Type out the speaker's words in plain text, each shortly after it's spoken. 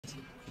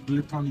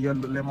Lipton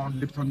yellow, lemon,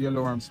 Lipton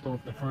yellow and stuff,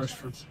 the fresh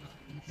fruits,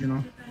 you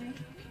know.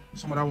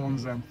 Some other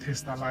ones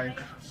taste alike,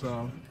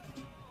 so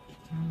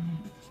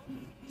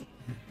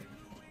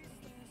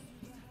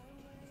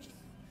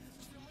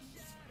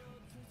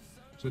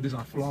these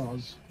are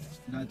flours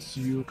that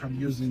you can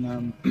use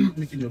in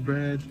making your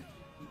bread,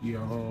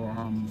 your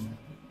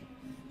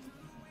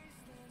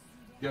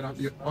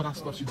your other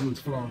stuff you do with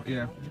flour.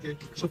 Yeah. Okay.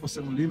 So for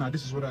semolina,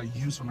 this is what I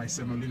use for my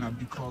semolina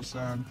because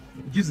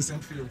it gives the same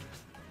feel.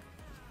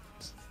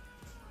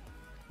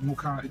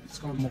 Mocha, it's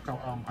called mocha.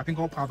 I think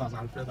all powders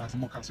are referred as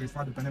mocha, so it's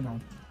not depending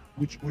on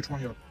which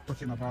one you're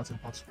talking about in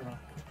particular.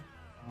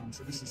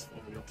 So this is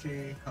for your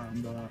cake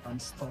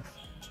and stuff.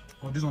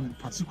 But this one in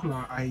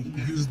particular, I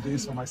use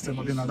this for my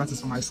semolina. That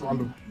is for my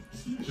swallow.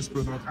 This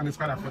product, and it's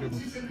quite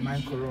affordable,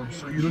 9 koron.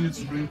 So you don't need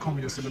to really come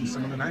with your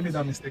semolina. I made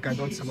that mistake. I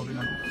got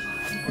semolina,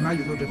 but now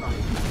you know better.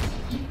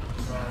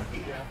 So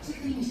yeah.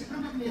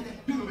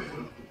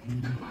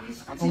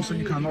 And also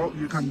you can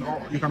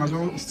as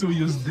well still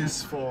use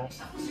this for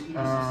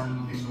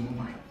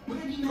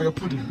your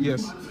pudding.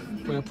 Yes,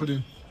 for your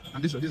pudding.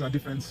 And these are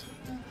different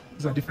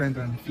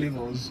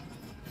flavors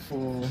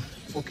for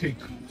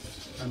cake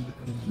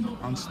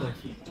and stuff.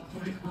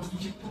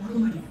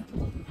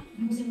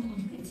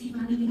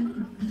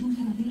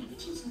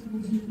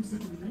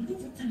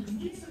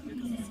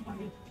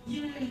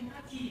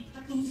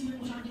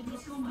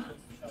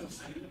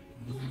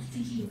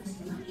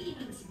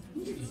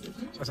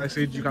 As I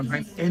said, you can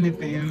find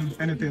anything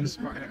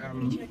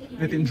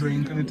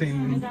drink,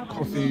 anything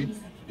coffee,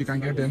 you can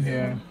get them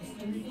here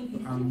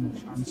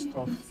and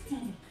stuff.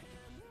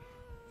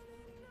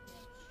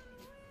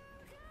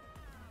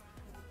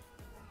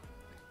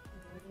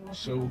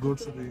 So we'll go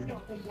to the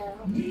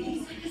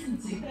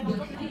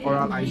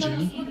oral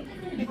hygiene.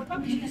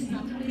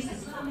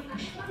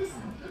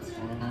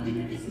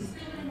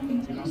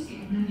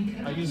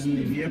 I use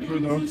Nivea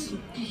products.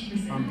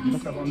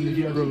 Look about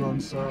Nivea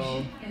roll-on.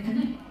 So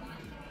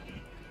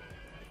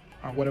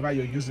whatever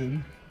you're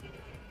using,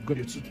 you've got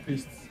your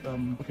toothpaste.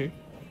 Okay,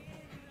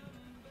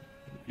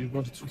 you've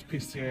got the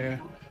toothpaste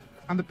here,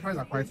 and the prices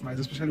are quite nice,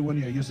 especially when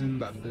you're using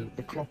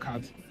the clock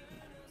card.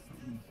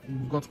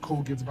 We've got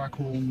Colgate back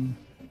home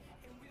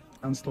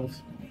and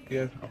stuff.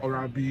 Yeah,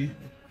 Oral B.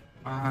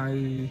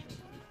 Odol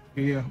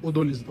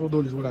is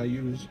what I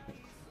use.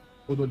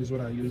 Odol is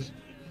what I use.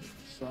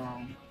 So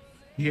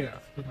yeah,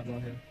 look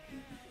about here.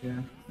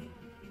 Yeah.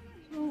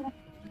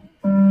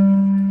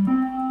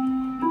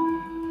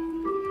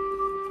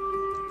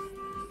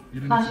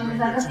 Vážení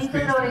zákazníci,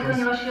 pro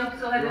urychlení vaší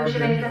obsluhy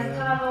využívejte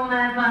zcela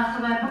volné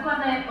pásové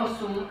pokladny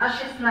 8 a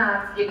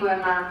 16.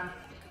 Děkujeme vám.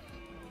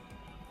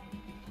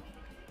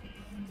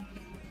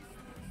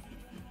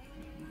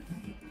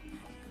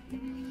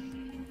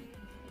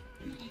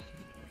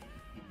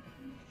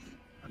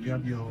 You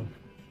have your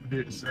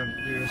various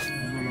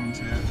roll-ons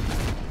here.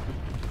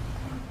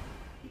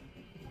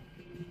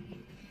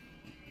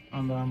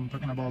 And I'm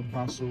talking about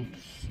bar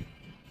soaps.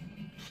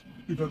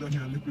 You got them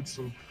here, liquid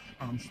soap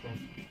and stuff.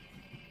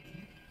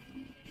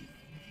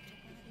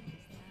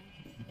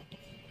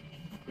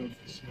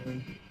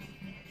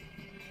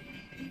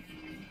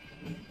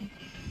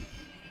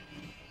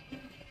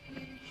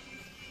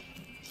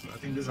 So I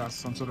think these are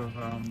some sort of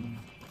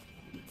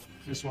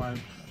face wipe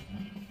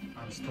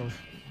and stuff.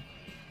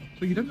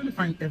 So you definitely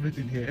find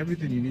everything here.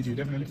 Everything you need, you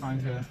definitely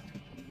find here.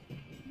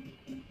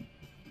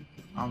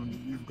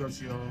 You've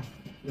got your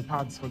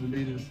pads for the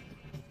ladies.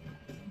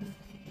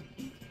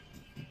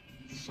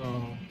 So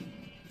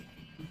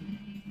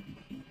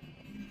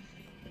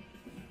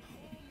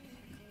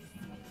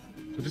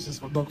this is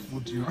for dog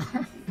food, you know.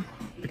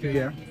 Okay,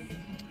 yeah.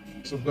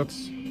 So we've got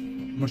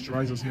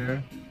moisturizers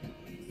here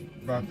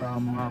that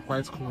are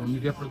quite cool.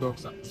 Nivea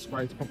products that's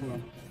quite popular.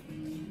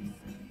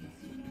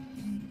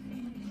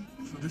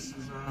 So this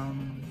is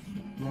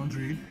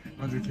laundry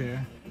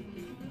care,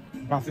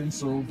 bathing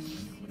soap,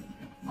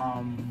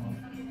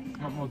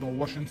 the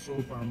washing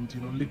soap, and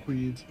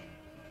liquid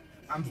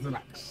and the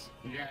likes.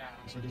 Yeah.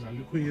 So these are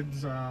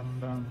liquids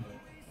and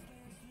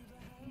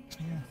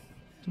yeah.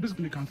 So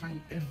basically, you can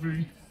find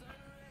every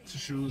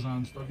tissues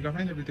and stuff. You can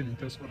find everything in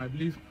Tesco. And I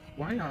believe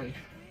why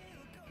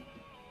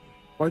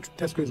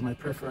Tesco is my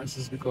preference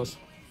is because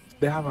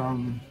they have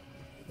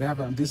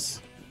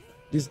these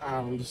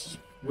aisles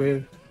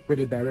where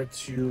they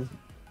direct you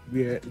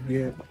where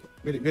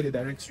they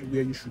direct you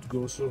where you should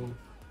go. So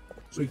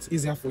it's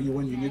easier for you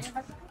when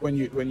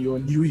you're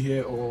new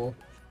here or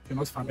you're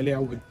not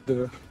familiar with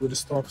the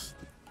stuff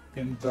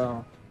in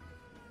the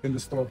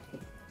store.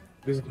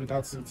 Basically,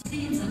 that's it.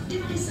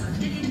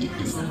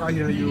 Over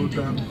here, you would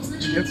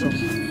get some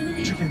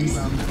chickens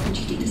and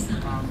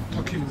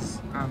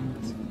turkeys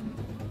and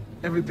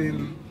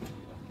everything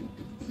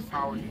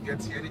fowl you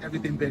get here,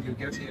 everything bed you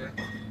get here,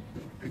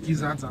 the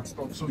gizzards and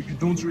stuff. So you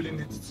don't really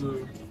need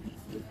to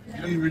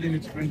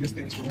bring these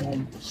things from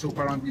home. So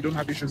you don't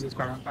have issues with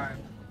quarantine.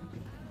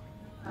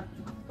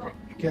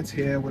 You get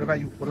here, whatever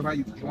you want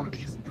to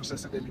use to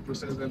process them, you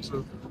process them.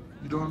 So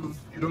you don't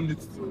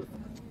need to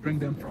bring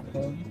them from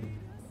home.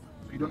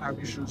 You don't have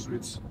issues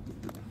with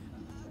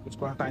with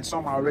quarantine.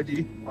 Some are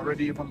already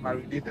even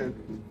marinated,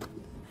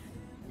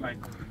 like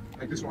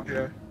this one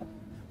here.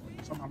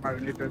 Some are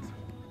marinated.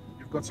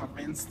 You've got some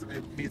minced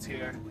meat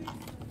here,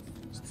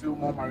 still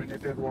more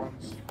marinated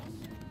ones.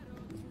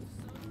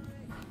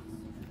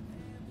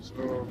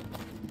 So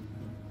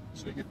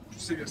you can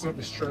save yourself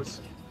the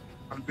stress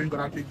and bring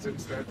other things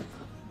instead.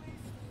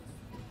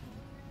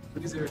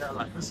 But this area,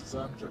 like this is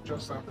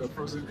just the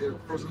frozen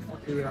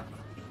food area.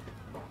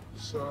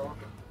 So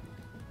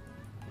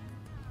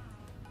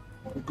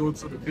we go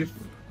to the beef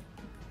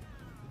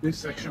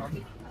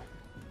section.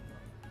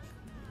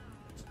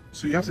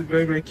 So you have to be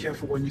very, very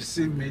careful when you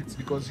see meat,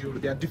 because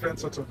there are different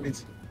sorts of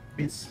meats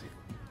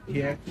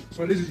here.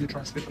 So this is your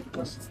translator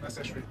because it's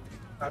necessary.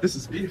 Now this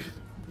is beef.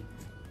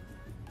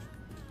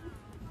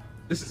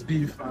 This is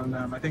beef, and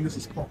I think this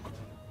is pork.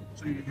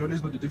 So you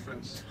always know the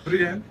difference. Put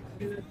it in.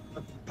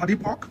 Paddy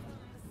pork?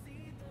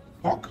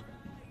 Pork?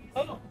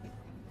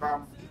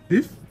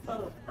 Beef?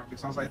 Okay,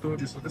 sounds like I told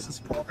you. So this is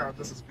pork and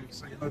this is beef,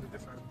 so you know the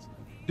difference.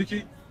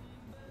 Dicky?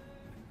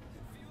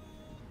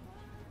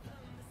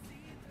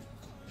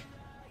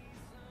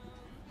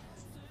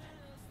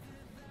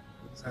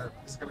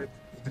 Basically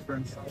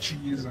different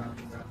cheese, and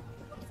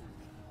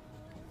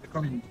they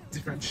come in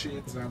different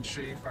shades and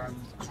shape and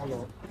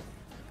color.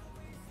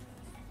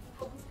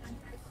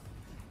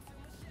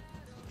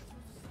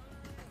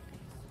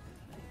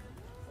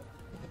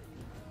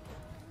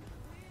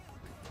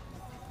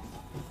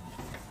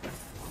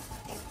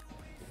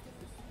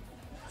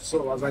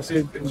 So as I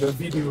said in the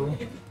video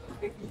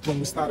when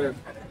we started,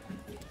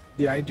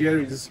 the idea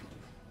is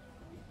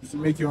to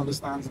make you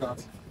understand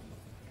that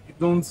you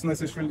don't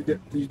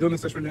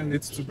necessarily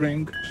need to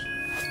bring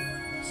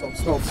some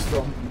stuff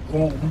from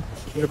home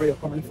wherever you're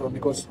coming from,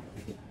 because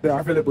they are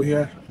available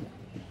here.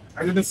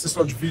 I didn't see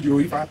such video.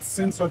 If I had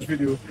seen such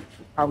video,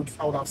 I would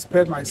have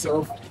spared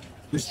myself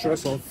the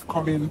stress of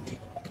coming,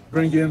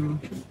 bringing.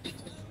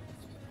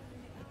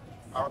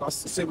 I would have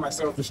saved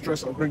myself the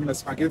stress of bringing a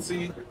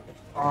spaghetti,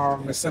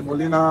 a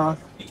semolina,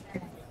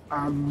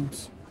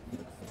 and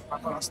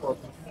other stuff.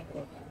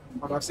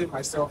 I would have saved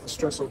myself the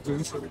stress of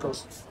doing so,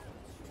 because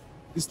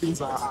these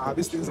things are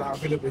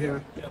available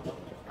here.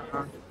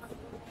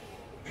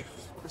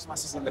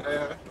 Christmas is in the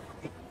air.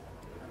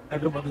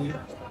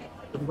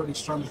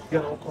 Everybody's trying to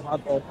get all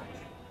covered up.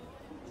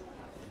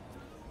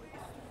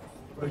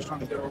 Everybody's trying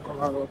to get all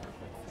covered up.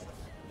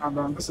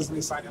 And this is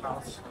me signing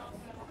out.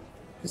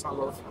 Peace and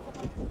love.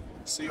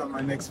 See you on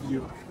my next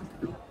video.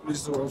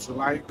 Please do also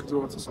like,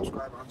 do also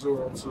subscribe, and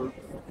do also.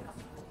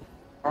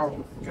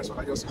 Oh, guess what?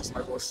 I just asked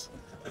my boss.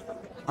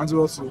 And do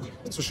also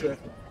to share.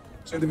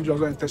 So individuals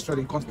who are interested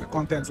in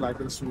content like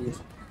this will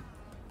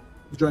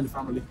join the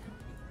family.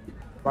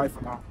 Bye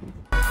for now.